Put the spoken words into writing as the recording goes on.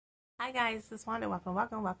Hi guys, it's Wanda.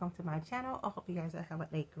 Welcome to my channel. I hope you guys are having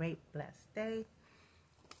a great, blessed day.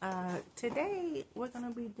 Today we're gonna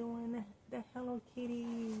be doing the Hello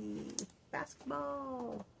Kitty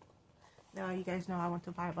basketball. Now you guys know I went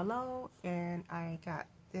to Buy Below and I got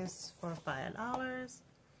this for $5,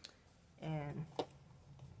 and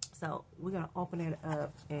so we're gonna open it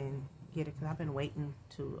up and get it because I've been waiting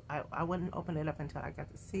to. I wouldn't open it up until I got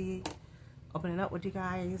to see. Open it up with you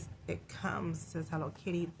guys. It says Hello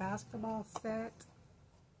Kitty basketball set,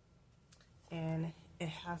 and it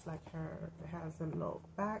has like it has a little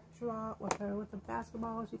backdrop with her with the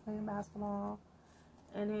basketball. She's playing basketball,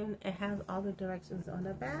 and then it has all the directions on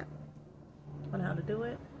the back on how to do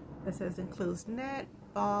it. It says includes net,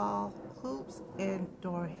 ball, hoops, and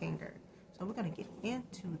door hanger. So we're gonna get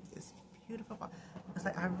into this beautiful box. It's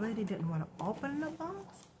like I really didn't want to open the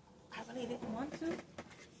box. I really didn't want to.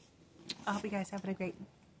 I hope you guys having a great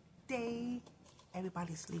day.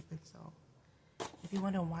 Everybody's sleeping, so if you're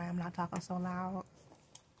wondering why I'm not talking so loud,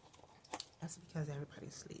 that's because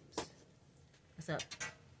everybody sleeps.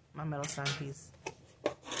 Except my middle son, he's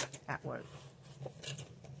at work.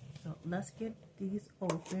 So let's get these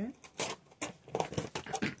open.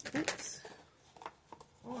 Oops.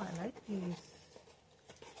 Oh, I like these.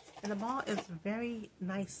 And the ball is very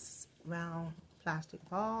nice, round plastic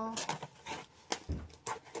ball.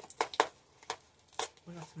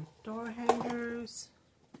 We got some door hangers.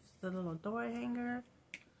 The little door hanger.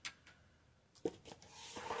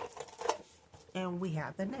 And we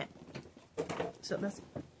have the net. So let's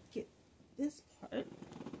get this part.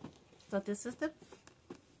 So this is the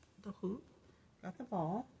hoop. Got the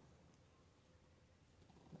ball.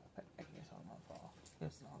 Put it back here so it won't fall.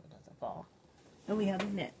 As long as it doesn't fall. And we have the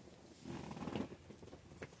net.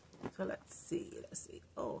 So let's see.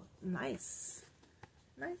 Oh, nice.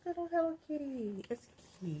 Nice little Hello Kitty. It's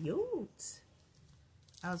cute.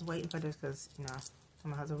 I was waiting for this because, you know,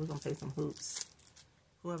 my husband, we're going to play some hoops.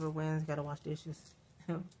 Whoever wins got to wash dishes.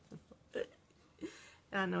 And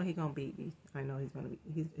I know he's going to beat me. I know he's going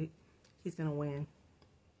to win.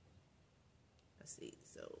 Let's see.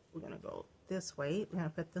 So we're going to go this way. We're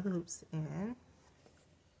going to put the hoops in.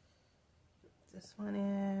 Put this one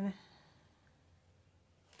in.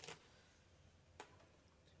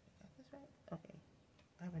 Got this right? Okay.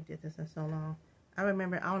 I haven't did this in so long. I don't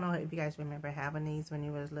know if you guys remember having these when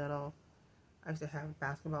you was little. I used to have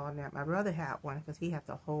basketball in that. My brother had one because he had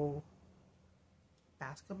the whole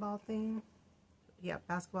basketball thing. He had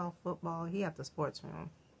basketball, football. He had the sports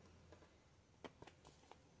room.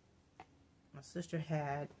 My sister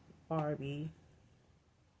had Barbie.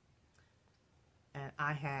 And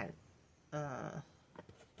I had, I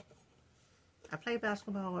played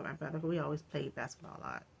basketball with my brother. We always played basketball a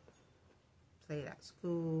lot. Played at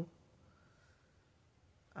school.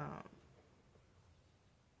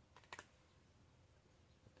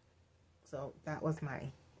 So that was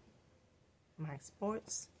my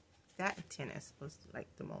sports. That and tennis was like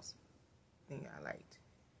the most thing I liked.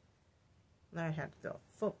 Learned how to do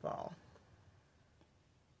football.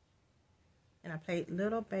 And I played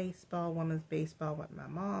little baseball, women's baseball with my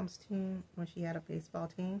mom's team when she had a baseball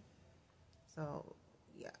team. So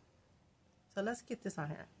yeah. So let's get this on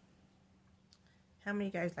here. How many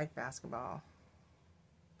of you guys like basketball?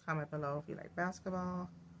 Comment below if you like basketball.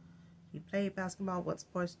 If you played basketball, what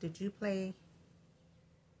sports did you play?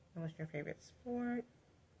 And what's your favorite sport?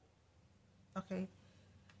 Okay.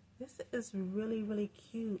 This is really, really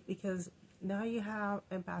cute because now you have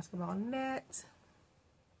a basketball net.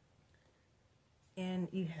 And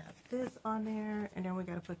you have this on there. And then we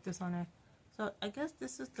got to put this on there. So I guess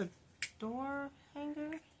this is the door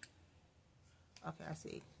hanger. Okay, I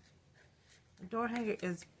see. The door hanger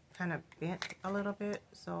is kind of bent a little bit,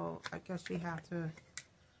 so I guess you have to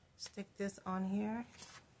stick this on here.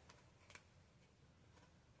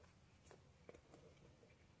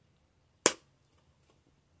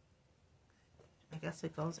 I guess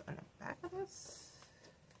it goes on the back of this.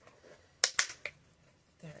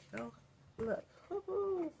 There it goes. Look.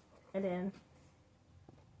 Woo-hoo. And then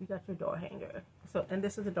you got your door hanger. So, and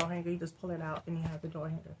this is the door hanger. You just pull it out and you have the door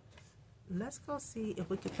hanger. Let's go see if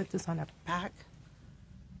we can put this on the back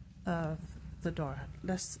of the door.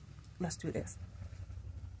 Let's do this.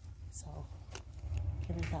 So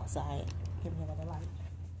give me outside. Give me another light.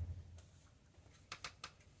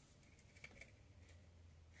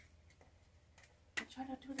 I'm trying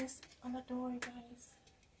to do this on the door, you guys.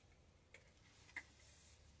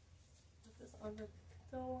 Put this on the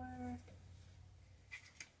door.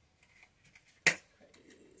 It's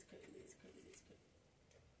crazy.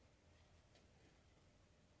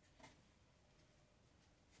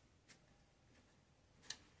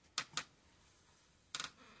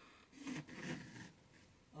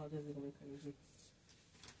 this is gonna be crazy.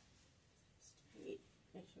 Straight.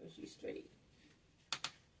 Make sure she's straight.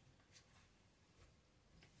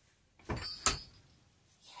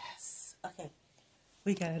 Yes. Okay.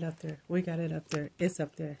 We got it up there. We got it up there. It's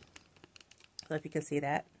up there. So if you can see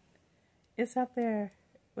that, it's up there.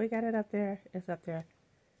 We got it up there. It's up there.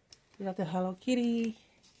 We got the Hello Kitty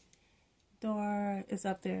door. It's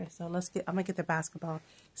up there. So let's get. I'm gonna get the basketball.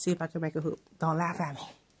 See if I can make a hoop. Don't laugh at me.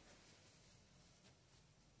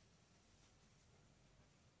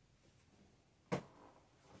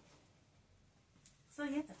 So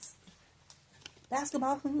yes,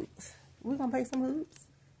 basketball hoops. We're gonna play some hoops.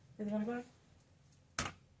 Is it gonna work?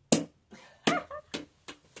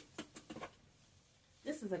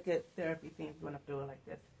 This is a good therapy thing if you want to do it like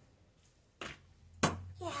this.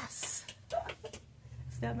 Yes.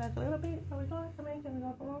 Step back a little bit. Are we going? Come in. Can we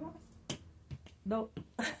go for one more? Nope.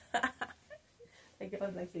 Like I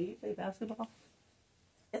was like, so you play basketball?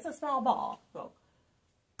 It's a small ball. So.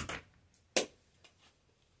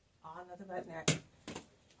 Oh, another button there.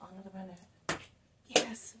 Oh, another button there.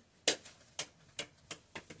 Yes.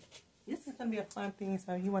 This is gonna be a fun thing.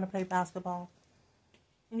 So you want to play basketball?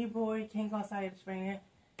 And you're bored, you can't go outside to spring it.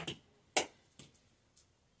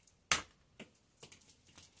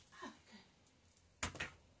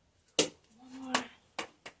 Okay. One more.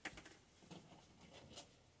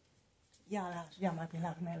 Y'all might be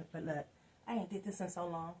laughing at it, but look, I ain't did this in so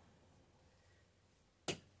long.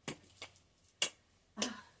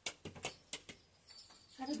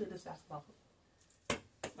 How to do this basketball?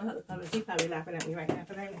 He's probably laughing at me right now,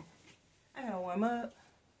 but I gotta warm up.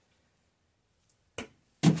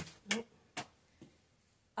 Nope.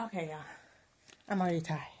 Okay, y'all. I'm already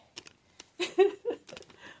tired. I'm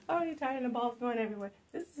already tired and the ball's going everywhere.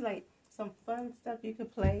 This is like some fun stuff you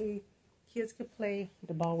could play. Kids could play.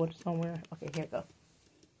 The ball went somewhere. Okay, here it goes.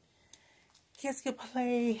 Kids could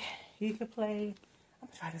play. You could play. I'm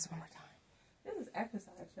gonna try this one more time. This is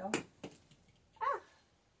exercise, y'all.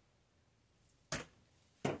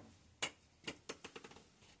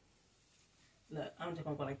 Look, I'm just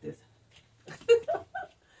gonna go like this.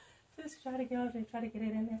 Just try to get up there, try to get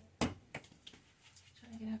it in there. Try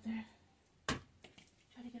to get up there.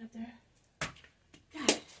 Try to get up there. Got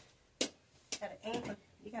it.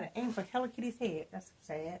 You gotta aim for Hello Kitty's head. That's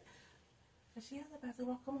sad. But she has a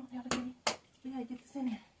basketball. Come on, Hello Kitty. We gotta get this in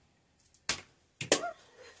there.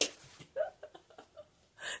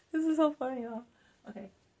 This is so funny, y'all. Okay.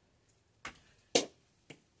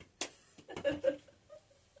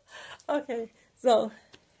 Okay, so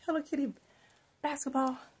Hello Kitty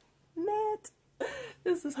basketball net.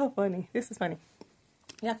 This is so funny. This is funny.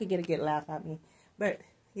 Y'all could get a good laugh at me. But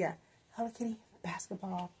yeah, Hello Kitty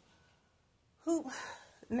basketball hoop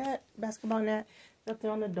net, basketball net up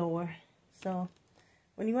there on the door. So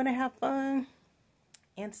when you want to have fun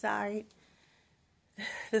inside,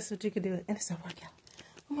 this is what you could do. And it's a workout.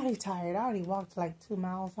 I'm already tired. I already walked like 2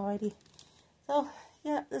 miles already. So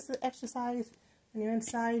yeah, this is exercise. When you're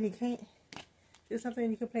inside, you can't do something.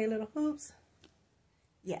 You can play little hoops.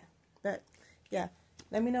 Yeah, but yeah,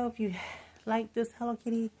 let me know if you like this Hello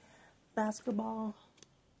Kitty basketball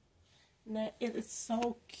net. It is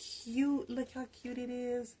so cute. Look how cute it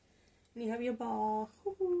is. And you have your ball.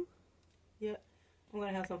 Woo-hoo. Yeah, I'm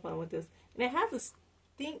gonna have some fun with this. And it has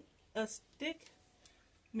a stick.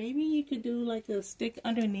 Maybe you could do like a stick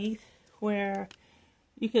underneath where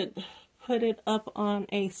you could put it up on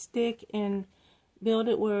a stick and build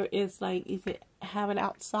it where it's like you could have it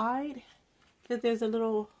outside, because there's a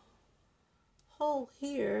little hole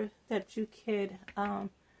here that you could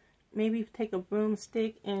maybe take a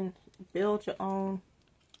broomstick and build your own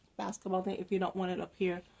basketball thing if you don't want it up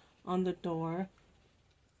here on the door.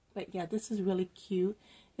 But yeah, this is really cute.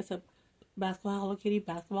 It's a basketball Hello Kitty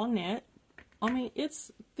basketball net. I mean,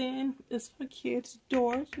 it's thin. It's for kids'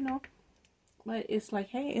 doors, you know. But it's like,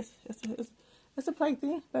 hey, it's a play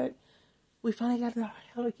thing. But we finally got the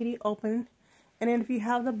Hello Kitty open. And then if you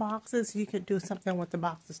have the boxes, you could do something with the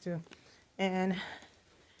boxes too. And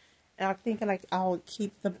I think like I'll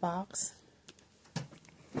keep the box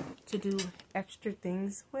to do extra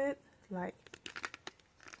things with, like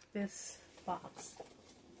this box.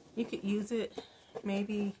 You could use it,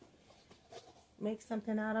 maybe make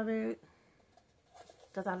something out of it.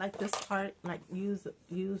 Because I like this part, like use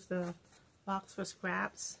the box for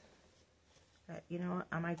scraps. But, you know,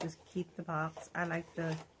 I might just keep the box. I like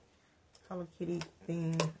the Hello Kitty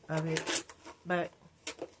thing of it. But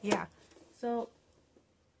yeah, so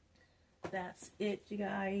that's it, you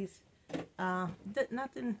guys.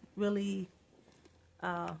 Nothing really.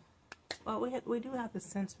 Well, we do have the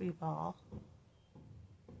sensory ball.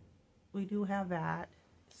 We do have that.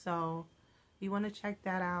 So you want to check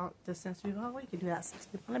that out, the sensory ball, you can do that.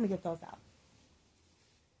 Let me get those out.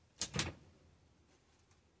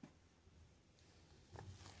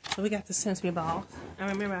 So we got the sensory ball. And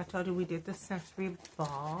remember I told you we did the sensory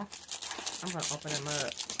ball. I'm going to open them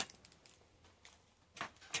up.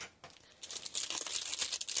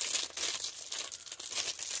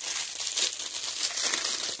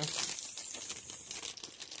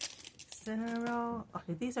 Center row.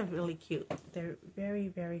 Okay, these are really cute. They're very,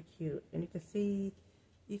 very cute. And you can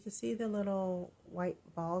see the little white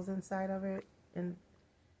balls inside of it. And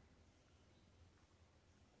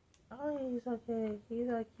oh, he's so cute. He's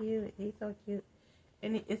so cute. He's so cute.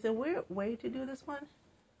 And it's a weird way to do this one,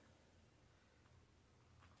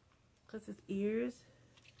 because his ears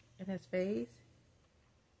and his face.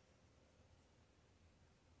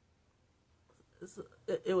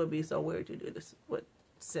 It would be so weird to do this with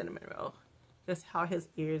cinnamon roll. Just how his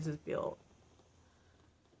ears is built.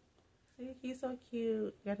 See, he's so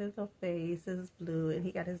cute. He got his little face, his blue, and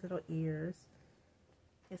he got his little ears.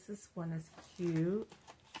 This one is cute.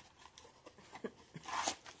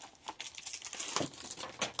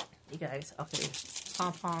 You guys, okay.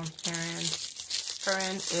 Pom Pom Karen.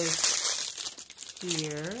 Karen is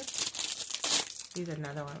here. He's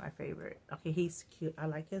another one of my favorite. Okay, he's cute. I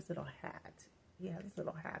like his little hat. He has his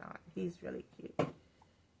little hat on. He's really cute.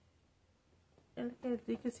 And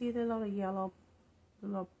you can see the little yellow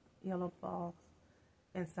balls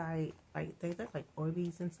inside. Like they look like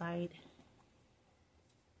Orbeez inside.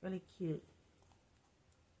 Really cute.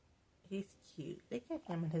 He's cute. Look at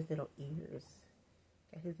him and his little ears.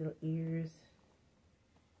 Got his little ears.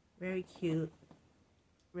 Very cute.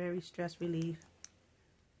 Very stress relief.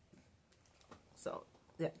 So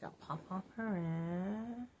yeah, got Pom Pom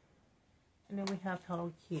Karen. And then we have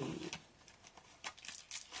Hello Kitty.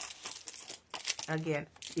 Again,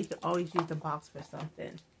 you can always use the box for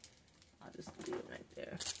something. I'll just leave it right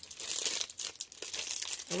there.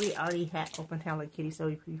 And we already had opened Hello Kitty,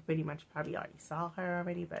 so we pretty much probably already saw her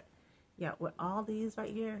already. But yeah, with all these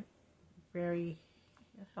right here, very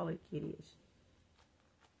Hello Kitty-ish.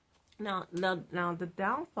 Now the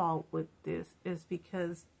downfall with this is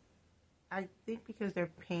because I think because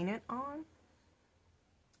they're painted on,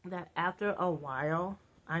 that after a while,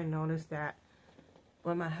 I noticed that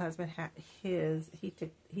when my husband had his, he took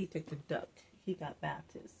the duck. He got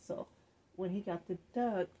baptized. So when he got the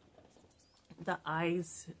duck, the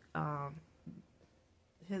eyes,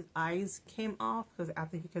 his eyes came off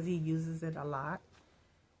because he uses it a lot.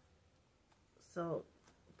 So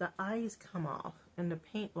the eyes come off and the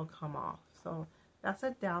paint will come off. So that's a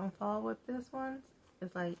downfall with this one.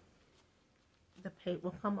 It's like the paint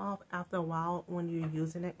will come off after a while when you're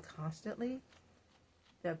using it constantly.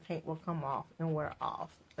 The paint will come off and wear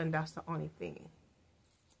off, and that's the only thing.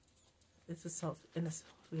 This is so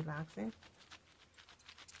relaxing.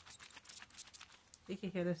 You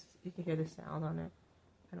can hear this. You can hear the sound on it,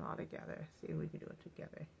 and all together. See if we can do it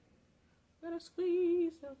together. Gotta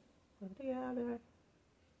squeeze them together.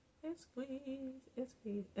 And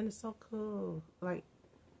squeeze, and it's so cool. Like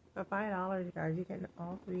for $5, guys, you get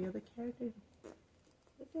all three of the characters.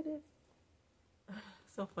 Look at it.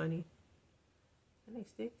 So funny. And they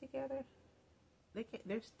stick together. They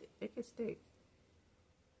can stick.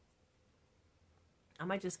 I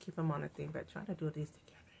might just keep them on a thing, but trying to do these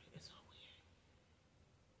together is so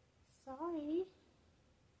weird. Sorry.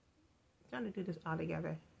 Trying to do this all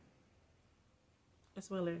together.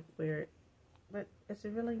 It's really weird, but it's a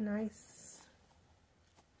really nice,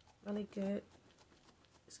 really good,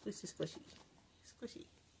 squishy.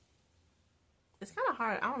 It's kind of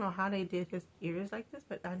hard. I don't know how they did his ears like this,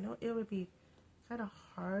 but I know it would be kind of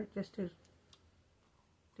hard just to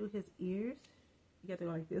do his ears. You got to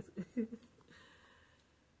go like this.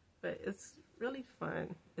 But it's really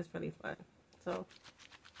fun. It's really fun. So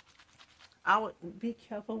I would be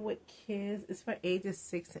careful with kids. It's for ages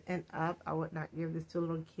 6 and up. I would not give this to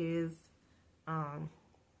little kids.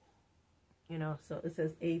 You know, so it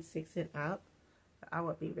says age 6 and up. I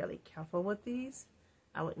would be really careful with these.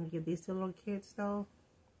 I wouldn't give these to little kids though.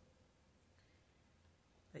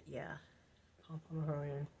 But yeah, Pom Pom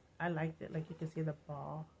Karen. I liked it. Like you can see the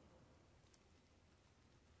ball.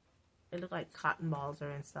 It looked like cotton balls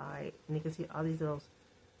are inside, and you can see all these little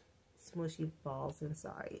smushy balls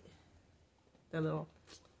inside. They're little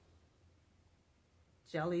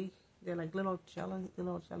jelly. They're like little jelly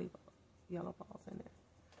balls, yellow balls in there.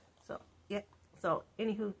 So yeah. So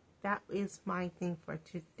anywho, that is my thing for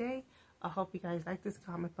today. I hope you guys like this.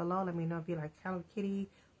 Comment below. Let me know if you like Hello Kitty.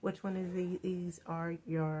 Which one of these are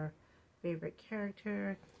your favorite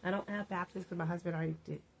character? I don't have Baptist because my husband already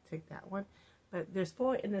did take that one. But there's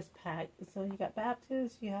 4 in this pack. So you got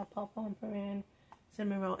Baptist, you have Pawpaw and Perrin,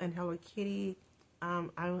 Cinnamon Roll, and Hello Kitty.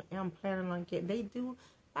 I am planning on getting. They do.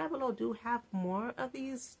 Five Below do have more of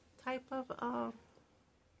these type of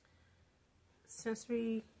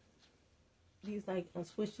sensory. These like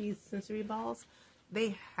squishy sensory balls.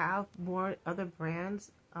 They have more other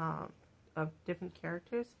brands of different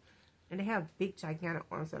characters. And they have big,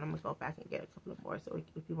 gigantic ones, and I'm going to go back and get a couple of more. So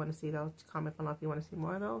if you want to see those, comment below if you want to see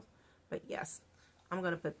more of those. But yes, I'm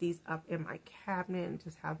going to put these up in my cabinet and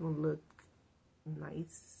just have them look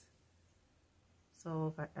nice.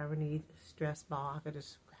 So if I ever need a stress ball, I could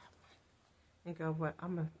just grab one and go, what,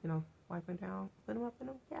 I'm going to, wipe them down, put them up in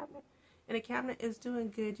the cabinet. And the cabinet is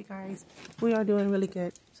doing good, you guys. We are doing really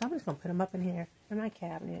good. So I'm just going to put them up in here in my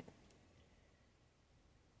cabinet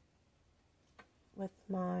with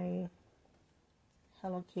my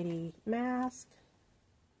Hello Kitty mask.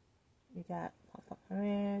 You got Papa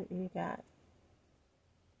Perrin. You got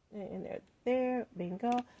and there.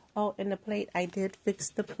 Bingo. Oh, and the plate. I did fix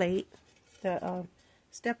the plate. The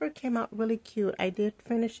stepper came out really cute. I did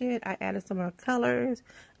finish it. I added some more colors.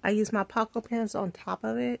 I used my Paco pens on top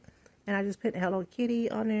of it, and I just put Hello Kitty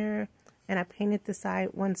on there. And I painted the side,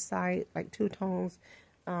 one side like 2 tones.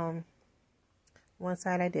 One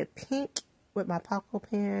side I did pink with my Paco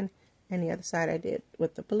pen. And the other side I did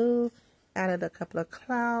with the blue. Added a couple of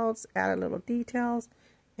clouds. Added little details.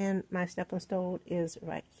 And my stepping stone is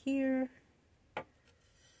right here.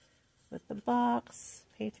 With the box.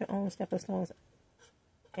 Paint your own stepping stones.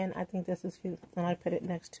 And I think this is cute. And I put it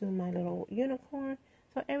next to my little unicorn.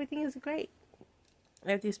 So everything is great.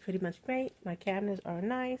 Everything's pretty much great. My cabinets are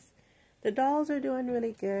nice. The dolls are doing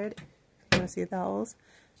really good. You want to see those.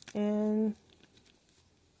 And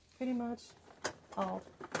pretty much all.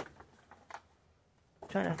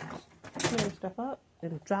 Trying to clean stuff up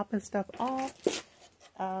and dropping stuff off.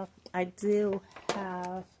 I do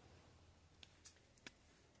have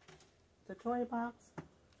the toy box.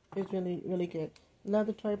 It's really, really good. Love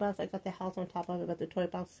the toy box. I got the house on top of it, but the toy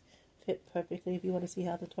box fit perfectly. If you want to see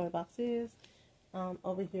how the toy box is,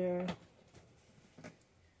 over here,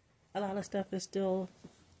 a lot of stuff is still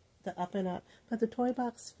the up and up, but the toy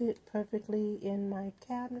box fit perfectly in my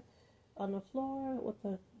cabinet on the floor with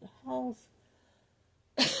the house.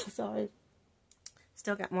 Sorry,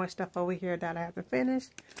 still got more stuff over here that I have to finish,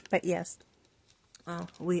 but yes,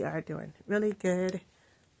 we are doing really good.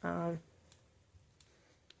 The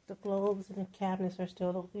globes and the cabinets are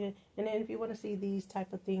still good. And then if you want to see these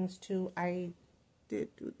type of things too, I did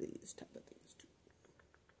do these type of things too.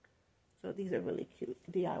 So these are really cute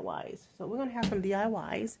DIYs. So we're gonna have some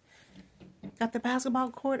DIYs. Got the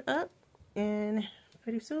basketball court up, and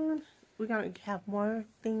pretty soon we're gonna have more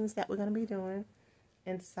things that we're gonna be doing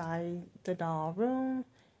inside the doll room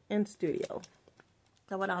and studio.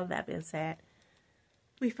 So with all that being said,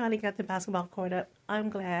 we finally got the basketball court up. I'm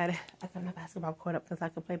glad I got my basketball court up because I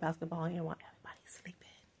could play basketball and while everybody's sleeping.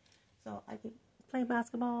 So I can play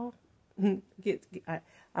basketball. I'm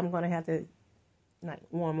going to have to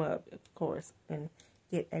warm up, of course, and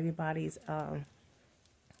get everybody's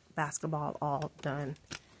basketball all done.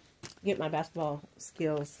 Get my basketball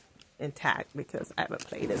skills intact because I haven't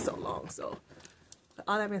played it so long. So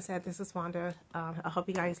all that being said, this is Wanda. I hope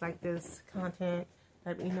you guys like this content.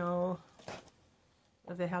 Let me know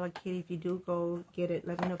of the Hello Kitty. If you do go get it,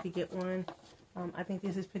 let me know if you get one. I think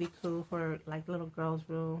this is pretty cool for like little girls'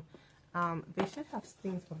 room. They should have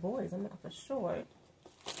things for boys. I'm not for sure,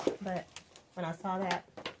 but when I saw that,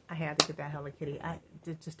 I had to get that Hello Kitty. I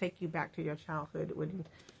just take you back to your childhood when you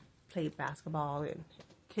played basketball and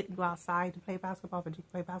couldn't go outside to play basketball, but you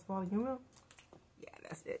could play basketball in your room. Yeah,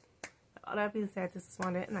 that's it. All that being said, this is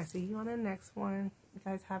Wanda, and I see you on the next one. You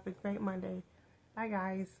guys have a great Monday. Bye,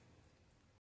 guys.